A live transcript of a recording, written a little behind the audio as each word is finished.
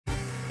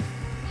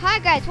Hi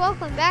guys,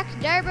 welcome back to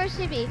Dario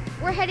TV.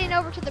 We're heading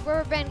over to the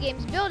Rubber Band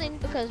Games building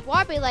because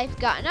Wobbly Life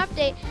got an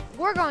update.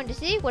 We're going to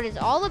see what it's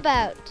all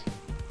about.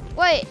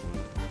 Wait,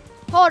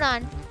 hold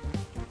on.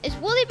 Is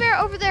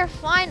WoollyBear over there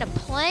flying a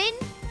plane?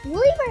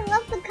 WoollyBear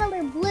loves the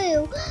color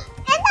blue,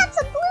 and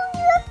that's a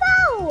blue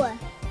UFO!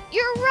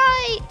 You're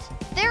right!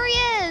 There he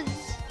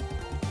is!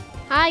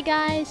 Hi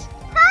guys!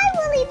 Hi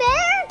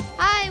WoollyBear!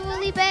 Hi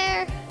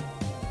WoollyBear!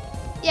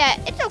 Yeah,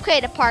 it's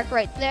okay to park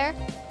right there.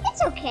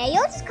 It's okay,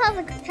 you'll just cause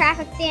a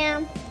traffic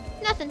jam.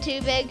 Nothing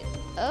too big.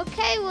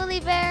 Okay,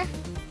 WoollyBear.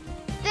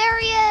 There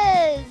he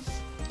is!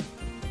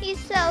 He's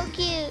so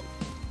cute. Okay,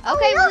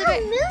 oh,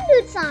 WoollyBear. moon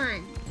boots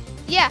on.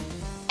 Yeah,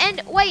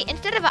 and wait,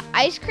 instead of an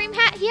ice cream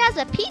hat, he has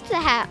a pizza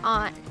hat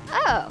on.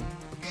 Oh.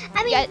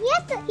 I mean, Yeah.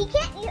 he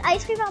can't eat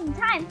ice cream all the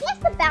time. He has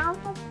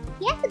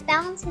to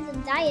balance his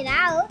diet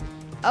out.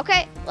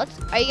 Okay,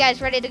 are you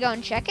guys ready to go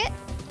and check it?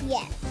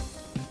 Yes.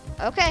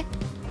 Okay.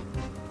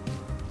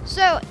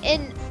 So,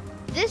 in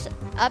this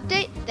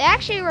update, they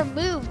actually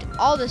removed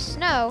all the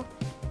snow,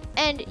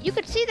 and you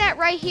could see that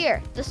right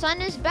here. The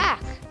sun is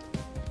back.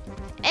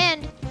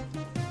 And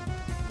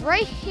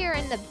right here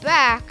in the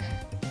back,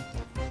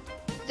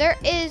 there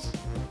is,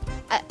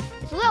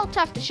 it's a little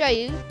tough to show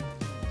you.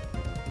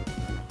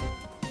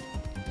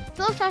 It's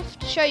a little tough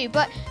to show you,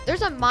 but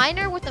there's a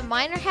miner with a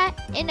miner hat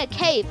in a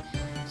cave.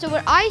 So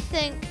what I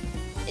think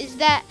is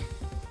that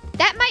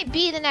might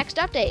be the next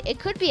update. It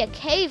could be a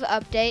cave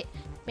update.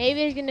 Maybe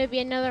there's gonna be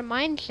another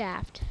mine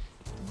shaft.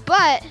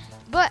 But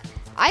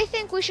I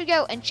think we should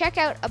go and check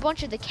out a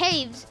bunch of the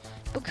caves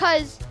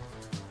because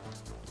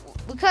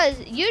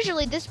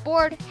usually this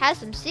board has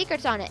some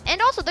secrets on it.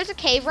 And also there's a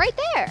cave right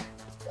there.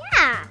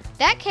 Yeah.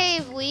 That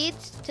cave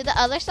leads to the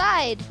other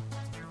side.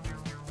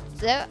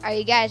 So, are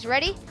you guys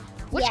ready?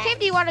 Which Yes. cave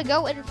do you want to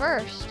go in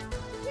first?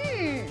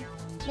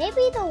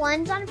 Maybe the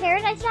ones on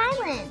Paradise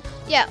Island.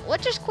 Yeah,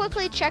 let's just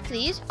quickly check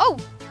these. Oh,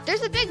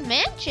 there's a big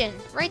mansion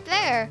right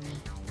there.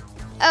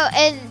 Oh,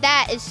 and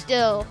that is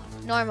still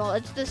normal.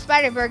 It's the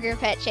Spider Burger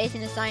pet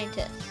chasing a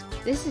scientist.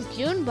 This is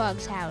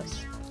Junebug's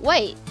house.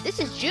 Wait, this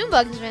is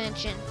Junebug's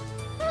mansion.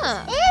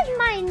 Huh. It is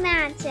my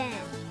mansion.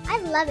 I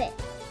love it.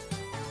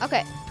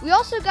 Okay, we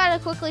also gotta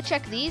quickly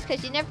check these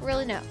because you never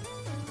really know.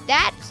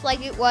 That's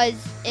like it was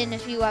in a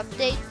few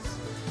updates.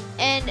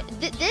 And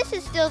this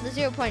is still the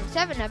 0.7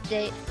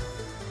 update.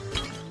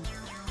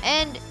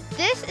 And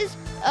this is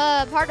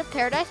part of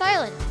Paradise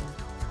Island.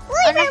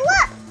 WoollyBear,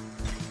 look!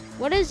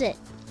 What is it?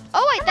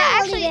 Oh wait,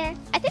 Come on, WoollyBear.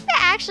 I think that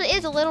actually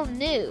is a little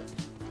new.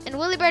 And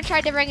WoollyBear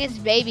tried to bring his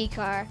baby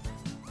car.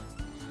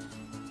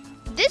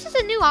 This is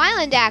a new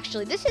island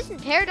actually. This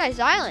isn't Paradise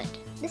Island.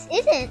 This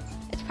isn't.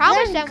 It's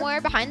probably There's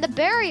somewhere behind the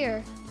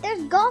barrier. There's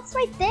golfs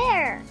right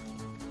there.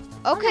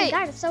 Oh my Okay,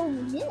 god, it's so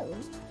new.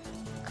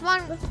 come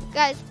on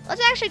guys.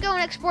 Let's actually go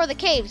and explore the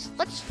caves.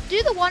 Let's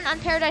do the one on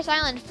Paradise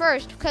Island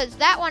first because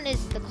that one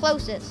is the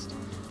closest.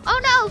 Oh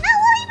no!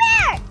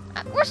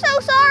 No, WoollyBear! We're so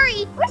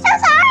sorry! We're so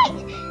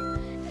sorry!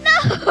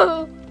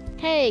 No!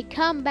 Hey,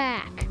 come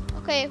back.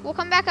 Okay, we'll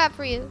come back up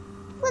for you.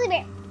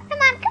 WoollyBear, come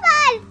on, come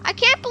on! I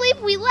can't believe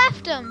we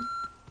left him.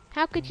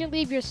 How could you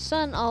leave your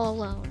son all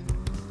alone?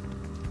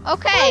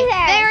 Okay,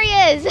 There. there he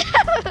is.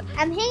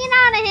 I'm hanging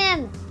on to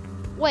him.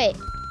 Wait.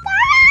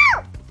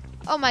 Dario!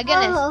 Oh my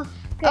goodness. Oh,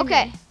 goodness.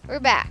 Okay, we're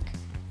back.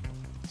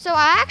 So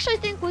I actually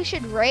think we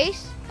should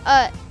race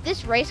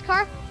this race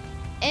car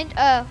and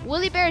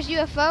WoollyBear's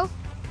UFO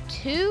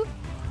to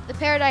the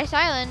Paradise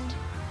Island.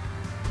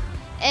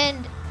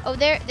 And oh,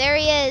 there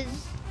he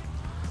is.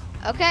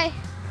 Okay.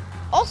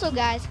 Also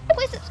guys,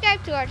 please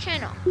subscribe to our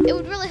channel. It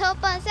would really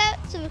help us out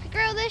so we could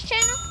grow this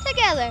channel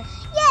together.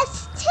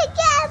 Yes,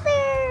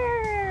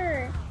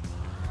 together!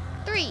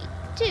 3,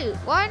 2,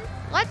 1,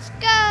 let's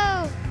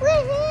go!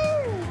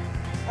 Woohoo!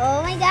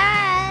 Oh my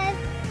god!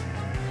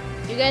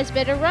 You guys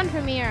better run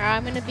from here or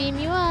I'm gonna beam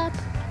you up.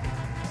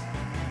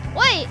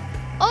 Wait!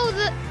 Oh,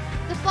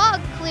 the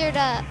fog cleared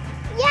up.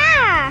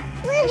 Yeah!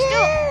 There's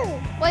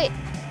Woohoo! Wait,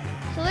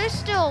 so there's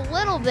still a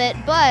little bit,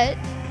 but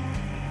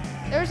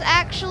there's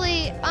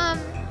actually,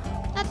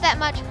 not that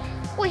much.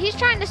 Wait, he's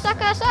trying to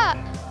suck us up.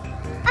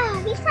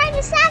 Oh, he's trying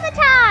to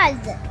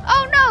sabotage!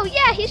 Oh no,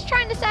 yeah, he's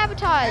trying to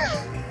sabotage.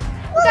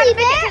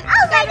 WoollyBear!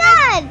 Oh my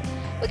god!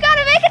 We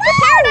gotta make it to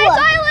No! Paradise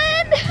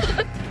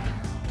Island!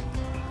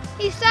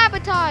 He's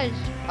sabotaged.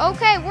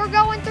 Okay, we're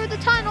going through the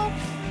tunnel.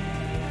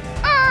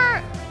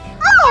 Oh!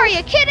 Are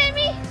you kidding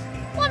me?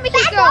 Let me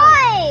keep going.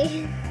 Bad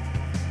boy!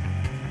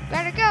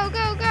 Better go,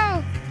 go,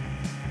 go.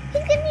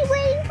 He's gonna be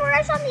waiting for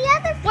us on the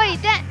other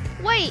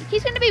Wait,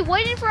 he's gonna be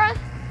waiting for us.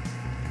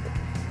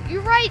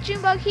 You're right,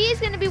 Junebug. He's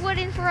gonna be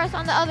waiting for us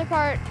on the other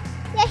part.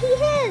 Yeah, he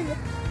is!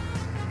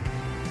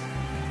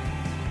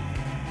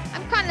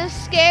 I'm kind of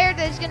scared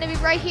that he's gonna be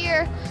right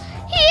here.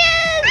 He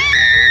is!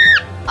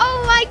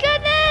 Oh my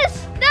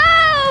goodness! No!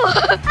 Oh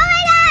my god!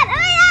 Oh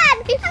my god!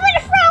 I'm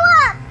gonna throw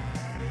up!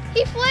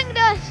 He flinged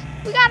us.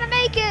 We gotta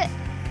make it.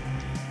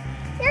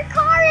 Your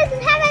car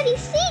doesn't have any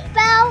seat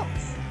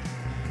belts!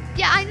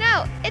 Yeah, I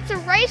know. It's a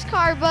race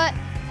car, but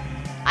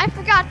I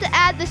forgot to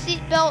add the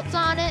seat belts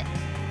on it.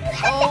 You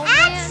have Oh, to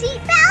add man.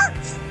 seat belts?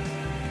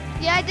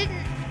 Yeah, I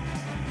didn't.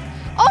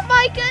 Oh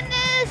my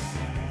goodness!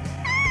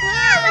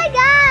 Oh my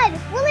God!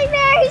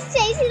 WoollyBear, he's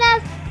chasing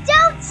us.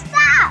 Don't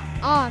stop!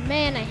 Oh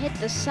man, I hit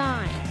the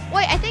sign.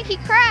 Wait, I think he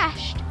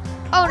crashed.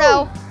 Oh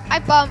no, I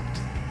bumped.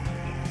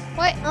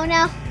 Wait, Oh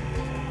no!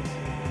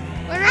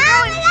 where are we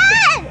Oh going?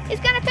 my God! He's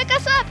gonna pick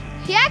us up.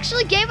 He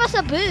actually gave us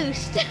a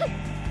boost.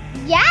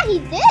 Yeah, he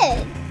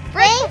did.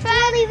 Thanks,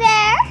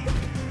 WoollyBear.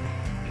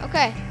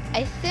 Okay,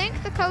 I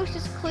think the coast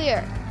is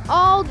clear.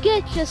 I'll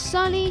get you,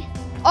 Sonny.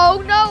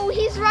 Oh no,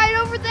 he's right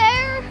over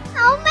there.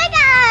 Oh my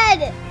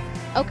God!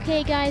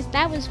 Okay, guys,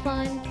 that was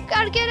fun.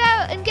 Gotta get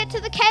out and get to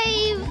the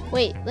cave.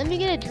 Wait, let me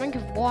get a drink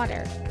of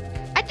water.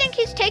 I think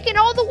he's taking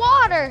all the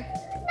water.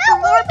 No,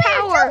 More WoollyBear,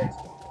 power.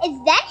 don't.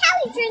 Is that how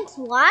he drinks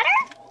water?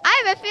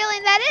 I have a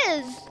feeling that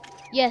is.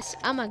 Yes,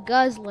 I'm a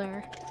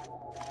guzzler.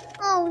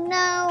 Oh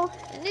no.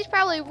 And he's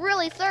probably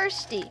really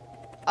thirsty.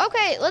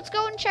 Okay, let's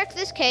go and check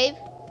this cave.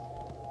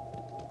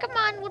 Come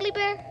on,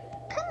 WoollyBear.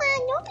 Come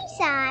on, don't be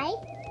shy.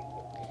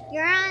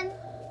 You're on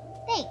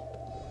thing.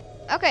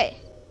 Okay,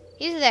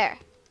 he's there.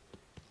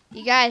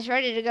 You guys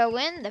ready to go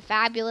in the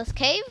fabulous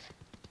cave?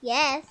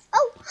 Yes.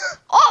 Oh,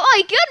 Oh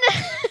my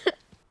goodness!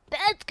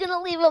 That's gonna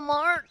leave a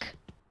mark.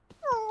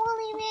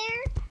 oh,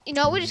 WoollyBear. You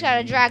know, we just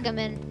gotta drag him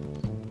in.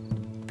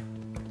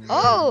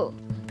 Oh!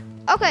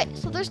 Okay,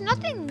 so there's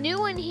nothing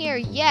new in here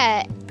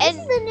yet. This And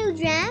is a new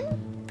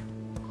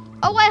gem.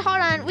 oh wait,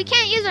 hold on. We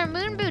can't use our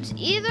moon boots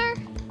either.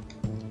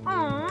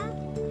 Aw.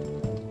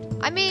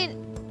 I mean,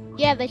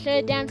 Yeah, they shut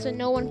it down so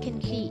no one can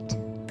cheat.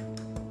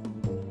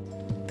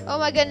 oh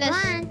my goodness.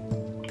 Come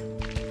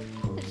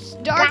on. It's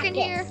dark Got in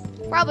this. here.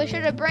 Probably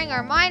should have bring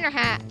our miner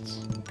hats.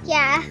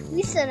 Yeah,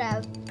 we should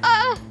have.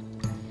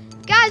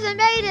 Guys, I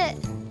made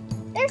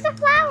it. There's a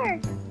flower.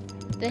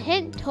 The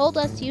hint told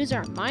us to use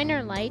our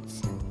miner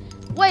lights.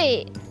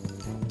 Wait,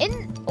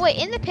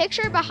 in the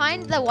picture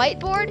behind the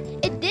whiteboard,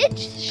 it did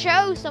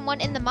show someone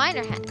in the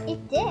miner hat.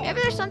 It did. Maybe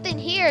there's something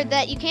here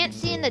that you can't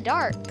see in the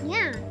dark.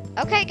 Yeah.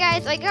 Okay,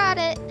 guys, I got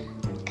it.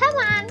 Come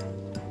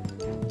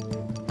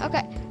on.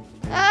 Okay.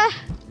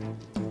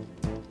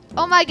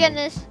 Oh my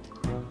goodness.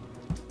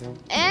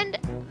 And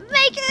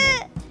make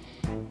it.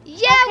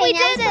 Yeah, Okay, we now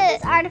did let's put it.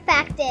 this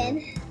artifact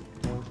in.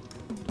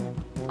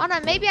 Hold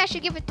on, maybe I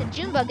should give it to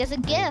Junebug as a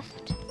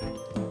gift.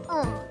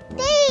 Oh,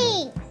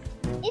 thanks.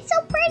 It's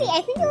so pretty.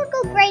 I think it would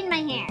go great in my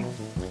hair.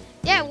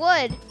 Yeah, it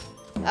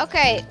would.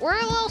 Okay, we're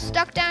a little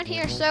stuck down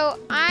here, so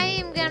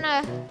I'm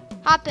gonna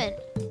hop in.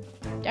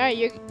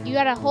 Dario, you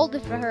gotta hold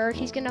it for her. Or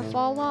she's gonna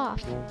fall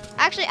off.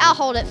 Actually, I'll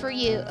hold it for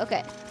you.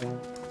 Okay.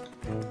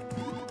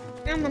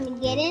 I'm gonna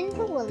get into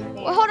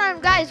WoollyBear. Well, hold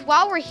on, guys.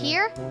 While we're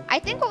here, I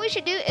think what we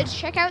should do is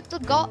check out the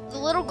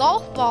little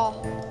golf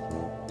ball.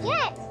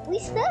 Yes, we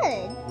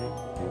should.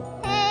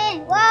 Hey,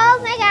 whoa,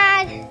 my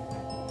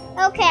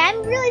God. Okay,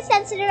 I'm really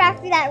sensitive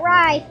after that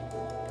ride.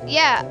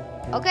 Yeah.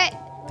 Okay.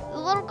 The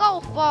little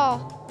golf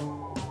ball.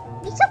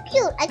 He's so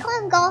cute. I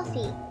call him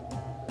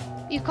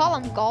Golfy. You call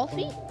him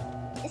Golfy?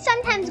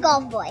 Sometimes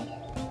Golf Boy.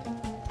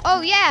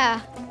 Oh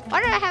yeah. Why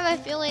did I have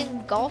a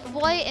feeling Golf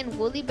Boy and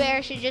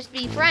WoollyBear should just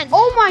be friends?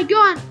 Oh my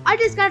God! I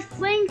just got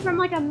flamed from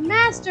like a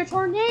master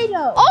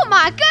tornado. Oh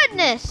my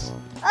goodness!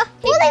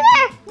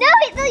 WoollyBear! No,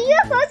 the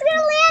UFO's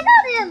gonna land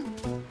on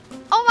him.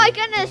 Oh my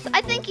goodness!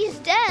 I think he's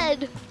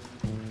dead.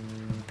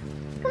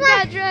 Come We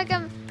gotta on. drag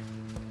him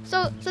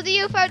so the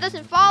UFO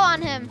doesn't fall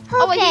on him.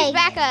 Oh wait, Okay. he's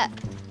back up.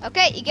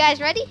 Okay, you guys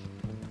ready?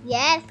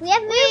 Yes, we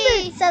have moon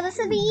Whee! boots, so this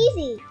will be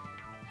easy.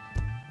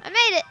 I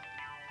made it.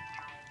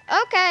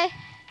 Okay.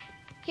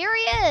 Here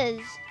he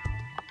is.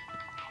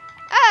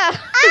 Oh.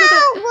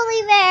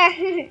 Oh,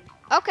 WoollyBear.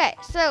 Okay,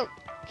 so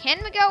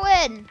can we go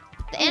in?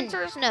 The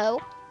answer is no.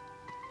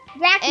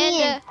 Rack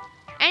me in. And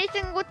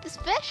anything with this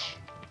fish?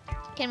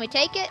 Can we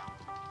take it?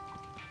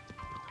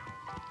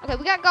 Okay,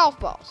 we got golf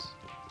balls.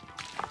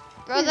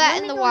 Throw that Let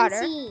in me the go and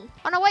water. see.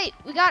 Oh no, wait,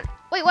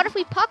 wait, what if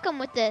we puck him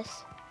with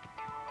this?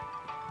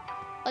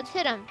 Let's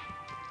hit him.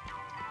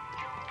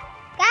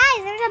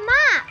 Guys, there's a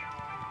mop.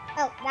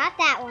 Oh, not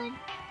that one.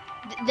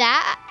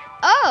 That?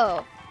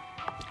 Oh.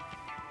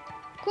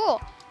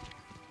 Cool.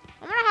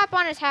 I'm gonna hop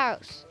on his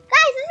house.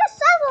 Guys, there's a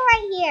shovel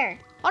right here.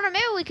 Hold on,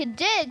 maybe we could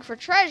dig for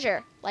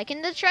treasure, like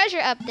in the treasure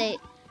update.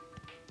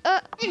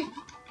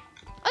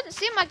 Doesn't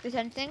seem like there's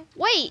anything.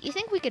 Wait, you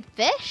think we could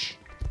fish?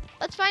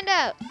 Let's find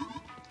out.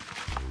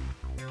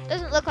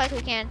 Doesn't look like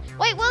we can.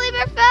 Wait,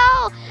 WoollyBear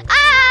fell!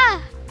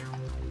 Ah!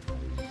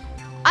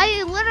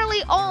 I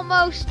literally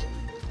almost.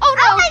 Oh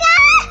no! Oh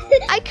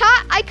my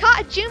God! I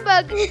caught a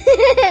Junebug,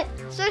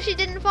 so she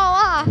didn't fall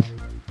off.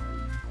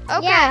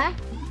 Okay. Yeah.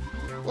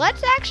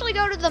 Let's actually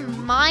go to the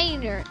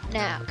miner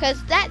now,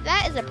 because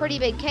that is a pretty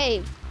big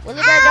cave.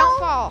 WoollyBear, Ow. don't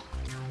fall.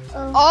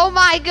 Oh. Oh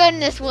my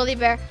goodness,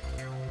 WoollyBear.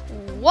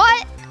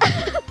 What?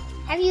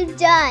 Have you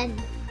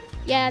done?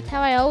 Yeah, that's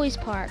how I always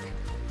park.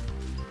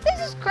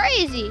 This is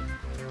crazy.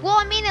 Well,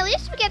 I mean, at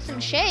least we get some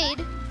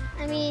shade.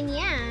 I mean,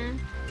 yeah.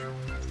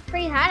 It's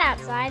pretty hot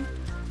outside.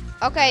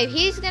 Okay,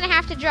 he's gonna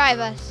have to drive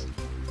us.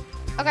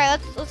 Okay,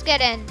 let's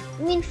get in.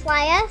 You mean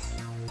fly us?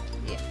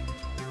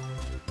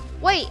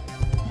 Wait,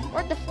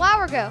 where'd the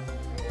flower go?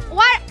 Wait,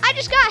 I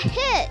just got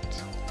hit.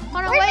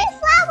 Hold on, Where wait. did the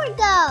flower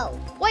go?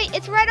 Wait,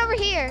 it's right over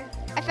here.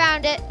 I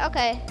found it.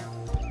 Okay.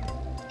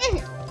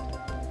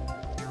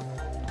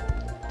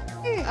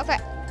 Okay,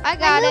 I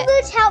got My it.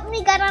 boots helped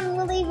me get on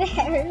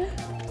WoollyBear.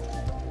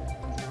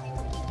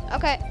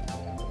 Okay,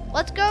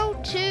 let's go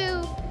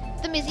to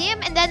the museum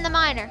and then the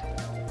miner.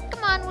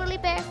 Come on,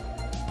 WoollyBear.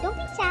 Don't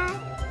be sad.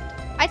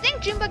 I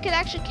think Jumba could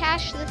actually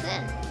cash this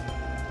in,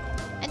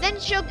 and then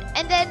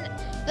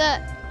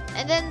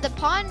the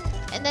pawn,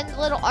 and then the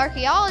little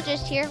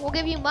archaeologist here will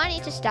give you money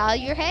to style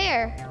your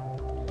hair.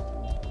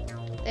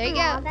 There you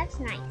Aw, go. that's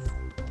nice.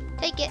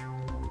 Take it.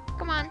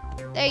 Come on.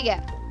 There you go.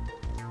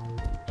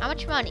 How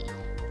much money?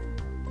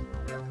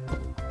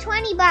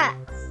 20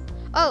 bucks.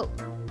 Oh,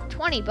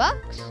 20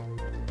 bucks?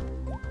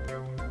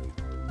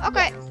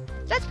 Okay,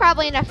 that's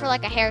probably enough for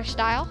like a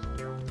hairstyle.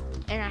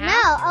 And a No,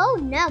 half. oh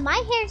no,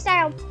 my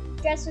hairstyle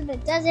dresser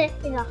that does it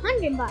is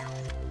 100 bucks.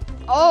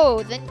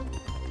 Oh, then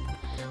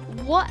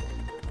what?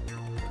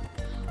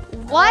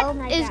 What Oh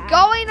my is God.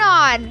 going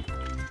on?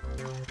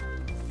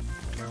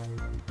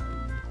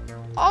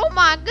 Oh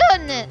my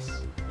goodness!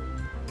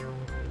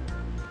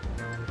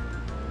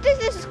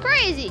 This is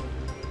crazy.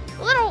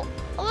 A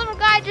little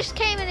guy just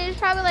came and he was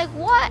probably like,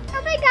 "What?"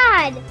 Oh my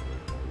god!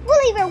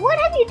 WoollyBear, what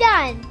have you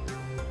done?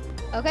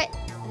 Okay,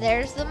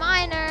 there's the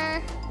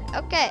miner.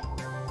 Okay,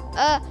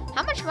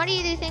 how much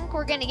money do you think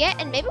we're gonna get?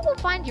 And maybe we'll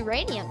find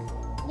uranium.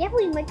 Yeah,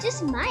 we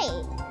just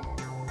might.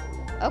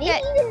 Okay.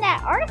 Maybe even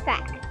that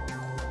artifact.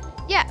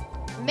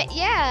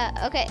 Yeah,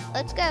 okay,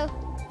 let's go.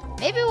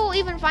 Maybe we'll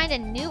even find a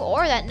new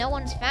ore that no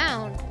one's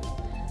found.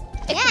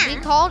 It could Yeah.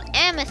 be called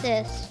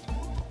amethyst.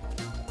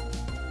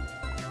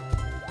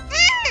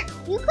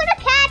 You could have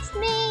catched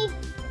me.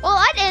 Well,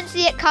 I didn't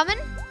see it coming.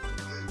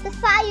 The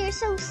fire is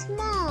so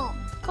small.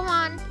 Come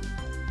on.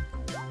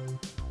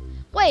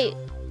 Wait,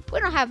 we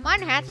don't have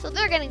miner hats, so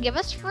they're gonna give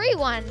us free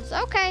ones.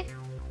 Okay,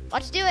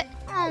 let's do it.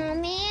 Oh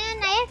man,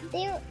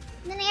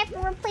 then I have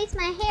to replace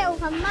my hair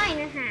with a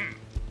miner hat.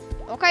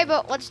 Okay,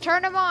 but let's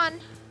turn them on.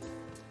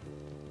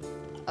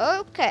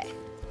 Okay.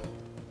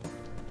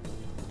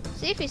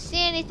 See if you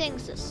see anything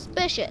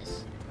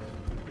suspicious.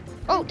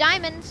 Oh,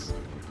 diamonds.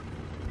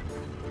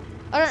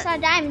 I saw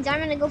diamonds. I'm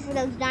gonna go for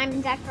those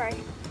diamonds after I.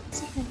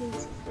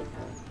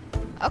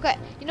 Okay,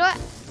 you know what?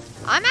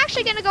 I'm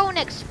actually gonna go and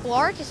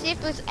explore to see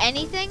if there's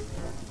anything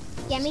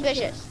Yeah, me too.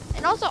 suspicious.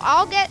 And also,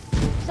 I'll get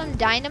some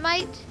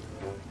dynamite,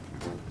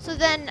 so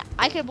then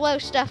I can blow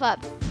stuff up,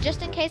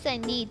 just in case I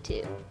need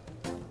to.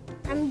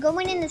 I'm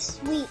going in the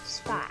sweet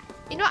spot.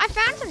 You know, I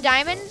found some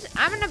diamonds.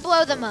 I'm gonna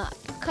blow them up,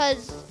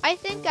 because I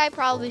think I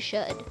probably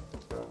should.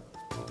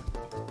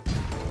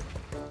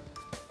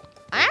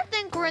 I don't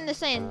think we're in the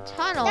same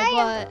tunnel,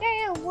 but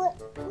Dario,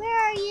 where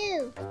are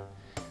you?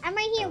 I'm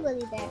right here,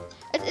 WoollyBear.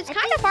 it's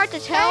kind of hard to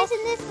tell. Guys,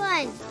 in this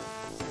one.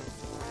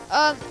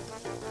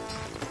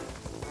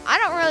 I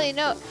don't really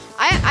know.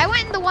 I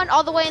went in the one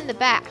all the way in the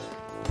back.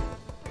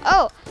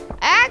 Oh,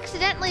 I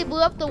accidentally blew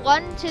up the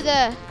one to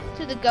the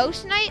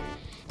ghost knight,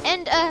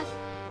 and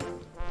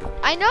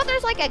I know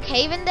there's like a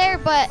cave in there,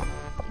 but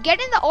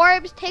getting the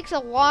orbs takes a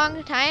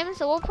long time,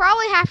 so we'll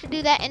probably have to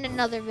do that in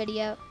another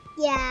video.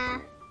 Yeah.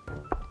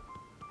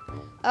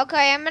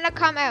 Okay, I'm gonna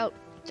come out.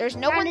 There's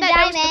no Found one a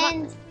that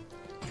diamond. knows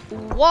the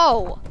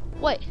Whoa!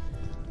 Wait.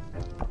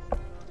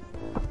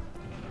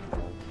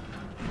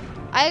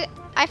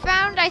 I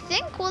found, I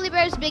think,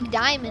 WoollyBear's big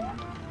diamond.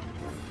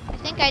 I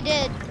think I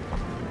did.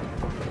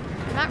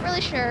 I'm not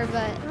really sure,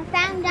 but I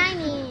found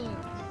diamonds.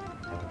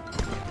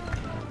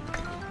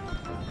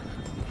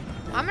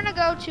 I'm gonna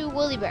go to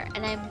WoollyBear,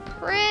 and I'm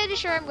pretty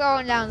sure I'm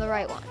going down the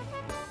right one.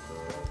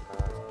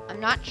 I'm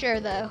not sure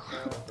though.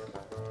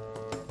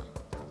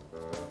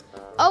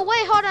 Oh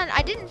wait, hold on.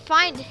 I didn't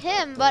find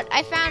him, but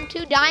I found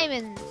 2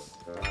 diamonds.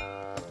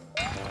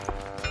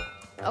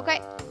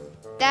 Okay,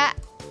 that.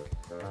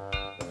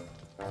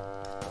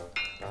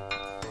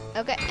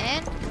 Okay,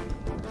 and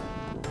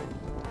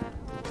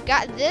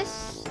got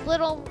this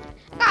little,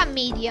 got a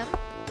medium,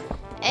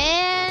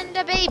 and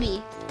a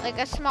baby, like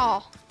a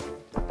small.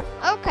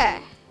 Okay.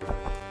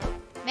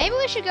 Maybe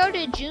we should go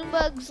to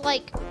Junebug's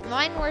like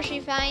mine where she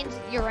finds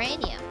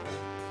uranium.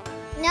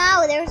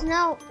 No, there's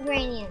no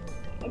uranium.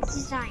 It's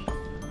just iron.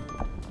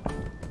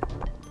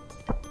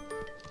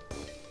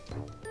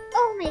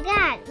 Oh my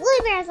god,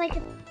 WoollyBear is like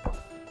a...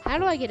 How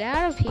do I get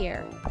out of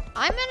here?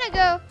 I'm gonna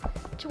go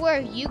to where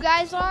you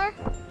guys are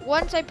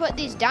once I put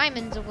these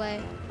diamonds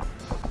away.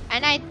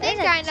 And I think There's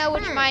a I know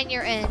which ton. mine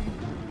you're in.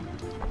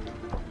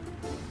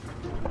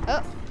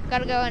 Oh,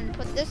 gotta go and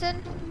put this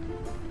in.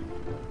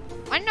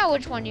 I know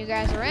which one you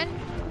guys are in.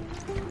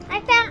 I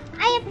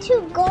have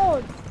 2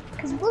 gold.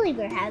 Because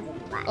WoollyBear has a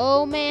lot.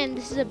 Oh man,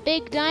 this is a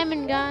big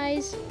diamond,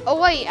 guys.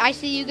 Oh wait, I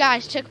see you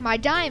guys took my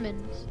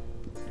diamonds.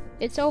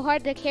 It's so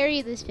hard to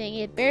carry this thing.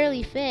 It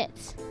barely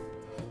fits.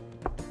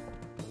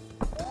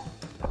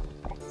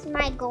 That's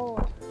my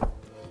gold.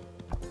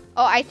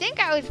 Oh, I think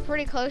I was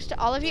pretty close to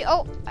all of you.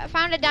 Oh, I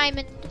found a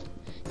diamond.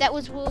 That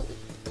was Wool.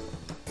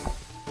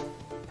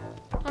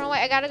 Hold on,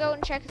 wait, I gotta go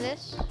and check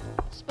this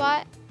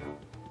spot.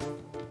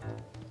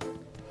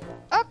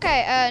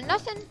 Okay,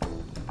 nothing.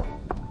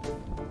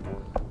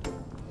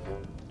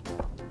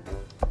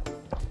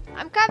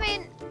 I'm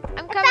coming.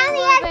 I'm I coming, found the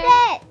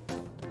WoollyBear.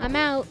 exit. I'm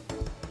out.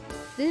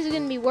 This is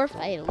gonna be worth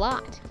a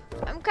lot.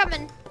 I'm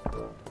coming.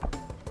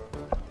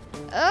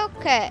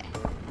 Okay.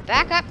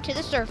 Back up to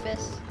the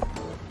surface.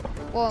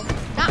 Well,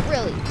 not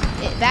really.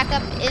 Back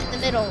up in the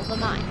middle of the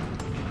mine.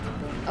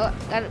 Oh,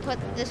 gotta put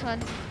this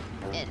one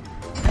in.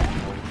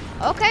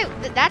 Okay,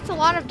 that's a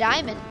lot of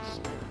diamonds.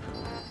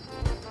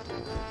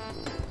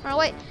 Oh,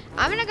 wait.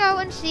 I'm gonna go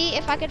and see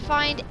if I could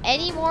find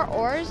any more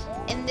ores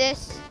in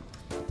this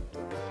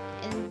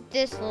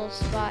little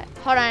spot.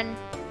 Hold on.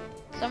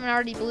 Someone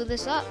already blew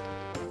this up.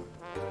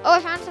 Oh, I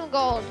found some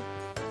gold.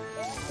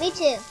 Me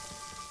too.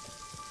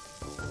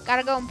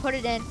 Gotta go and put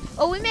it in.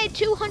 Oh, we made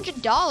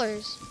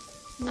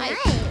 $200. Nice.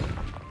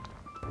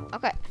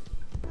 Okay.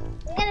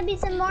 There's gonna be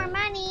some more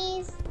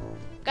monies.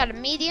 Got a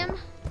medium.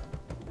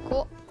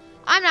 Cool.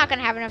 I'm not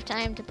gonna have enough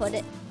time to put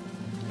it.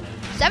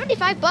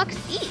 75 bucks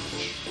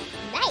each.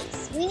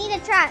 Nice. We need a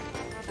truck.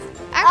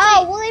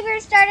 Actually, WoollyBear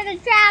started a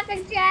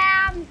traffic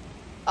jam.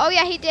 oh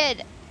yeah, he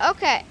did.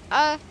 Okay.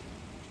 Now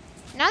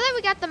that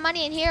we got the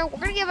money in here, we're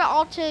gonna give it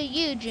all to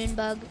you,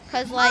 Junebug.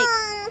 Cause like,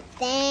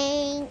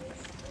 Thanks.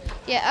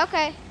 yeah,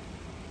 okay.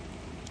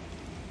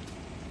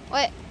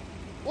 Wait,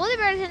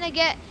 WoollyBear's gonna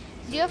get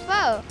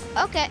UFO.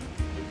 Okay.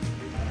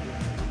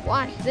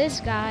 Watch this,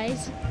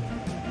 guys.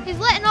 He's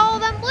letting all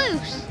of them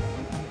loose.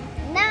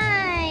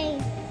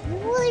 Nice.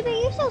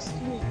 WoollyBear, you're so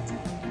sweet.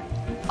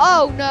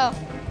 Oh no.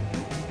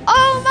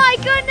 Oh my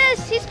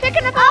goodness, he's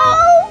picking up all.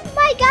 Oh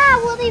my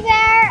God,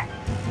 WoollyBear.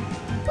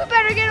 We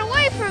better get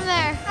away from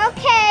there.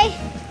 Okay.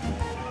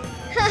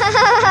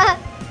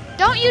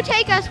 Don't you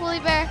take us,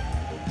 WoollyBear.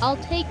 I'll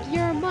take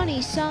your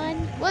money,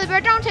 son.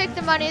 WoollyBear, don't take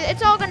the money.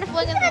 It's all gonna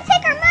fling He's in gonna the...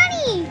 take our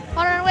money.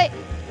 Hold on, wait.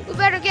 We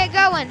better get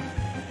going.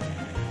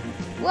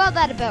 Well,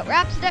 that about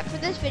wraps it up for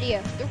this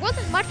video. There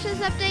wasn't much to this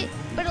update,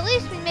 but at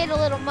least we made a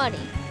little money.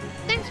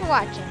 Thanks for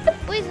watching.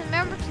 Please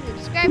remember to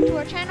subscribe to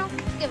our channel,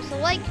 give us a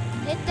like,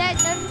 and hit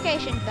that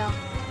notification bell.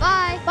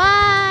 Bye.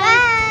 Bye.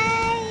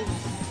 Bye.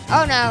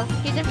 Oh no,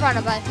 he's in front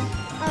of us.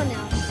 Oh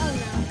no. Oh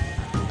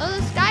no. Oh,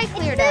 the sky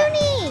cleared It's up.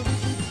 Mooney.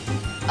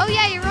 Oh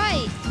yeah, you're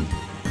right.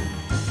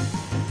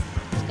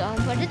 Let's go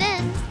and put it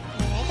in.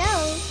 There it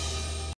goes.